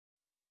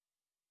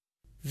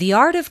The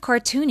art of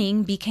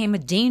cartooning became a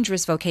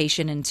dangerous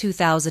vocation in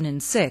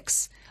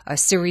 2006. A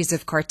series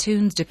of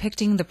cartoons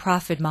depicting the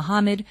Prophet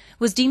Muhammad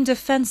was deemed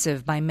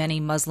offensive by many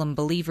Muslim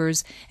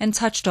believers and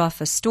touched off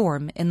a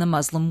storm in the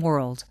Muslim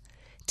world.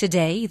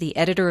 Today, the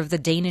editor of the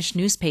Danish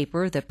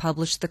newspaper that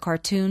published the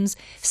cartoons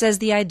says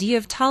the idea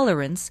of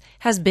tolerance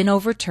has been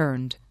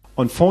overturned.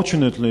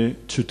 Unfortunately,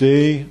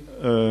 today,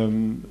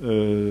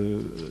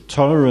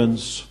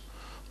 tolerance,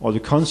 or the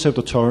concept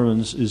of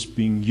tolerance, is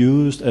being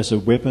used as a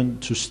weapon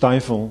to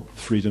stifle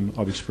freedom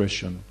of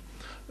expression.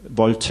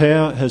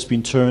 Voltaire has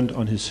been turned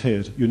on his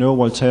head. You know,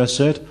 Voltaire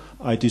said,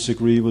 "I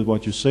disagree with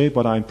what you say,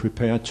 but I'm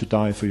prepared to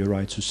die for your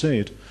right to say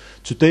it."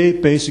 Today,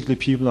 basically,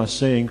 people are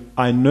saying,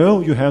 "I know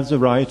you have the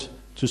right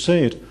to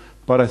say it,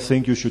 but I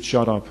think you should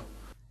shut up."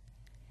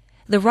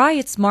 The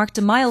riots marked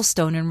a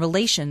milestone in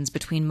relations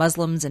between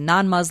Muslims and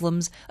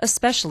non-Muslims,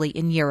 especially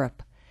in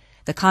Europe.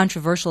 The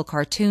controversial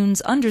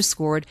cartoons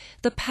underscored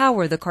the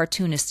power the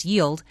cartoonists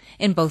yield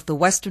in both the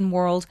Western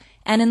world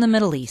and in the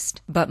Middle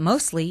East. But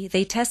mostly,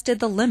 they tested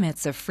the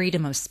limits of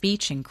freedom of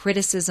speech and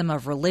criticism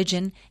of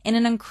religion in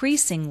an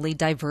increasingly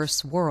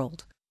diverse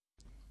world.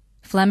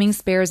 Fleming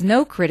spares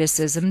no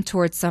criticism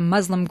towards some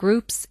Muslim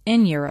groups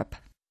in Europe.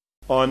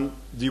 On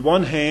the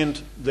one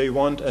hand, they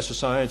want a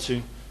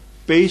society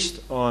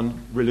based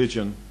on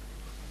religion,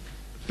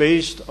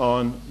 based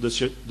on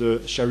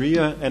the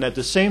Sharia, and at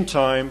the same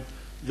time,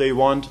 they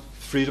want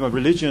freedom of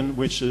religion,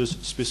 which is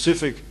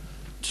specific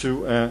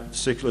to a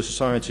secular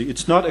society.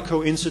 It's not a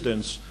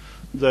coincidence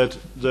that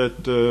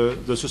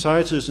the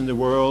societies in the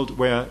world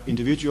where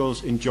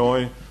individuals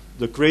enjoy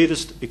the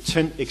greatest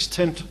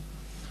extent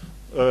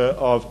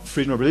of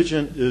freedom of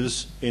religion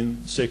is in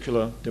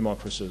secular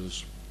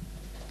democracies.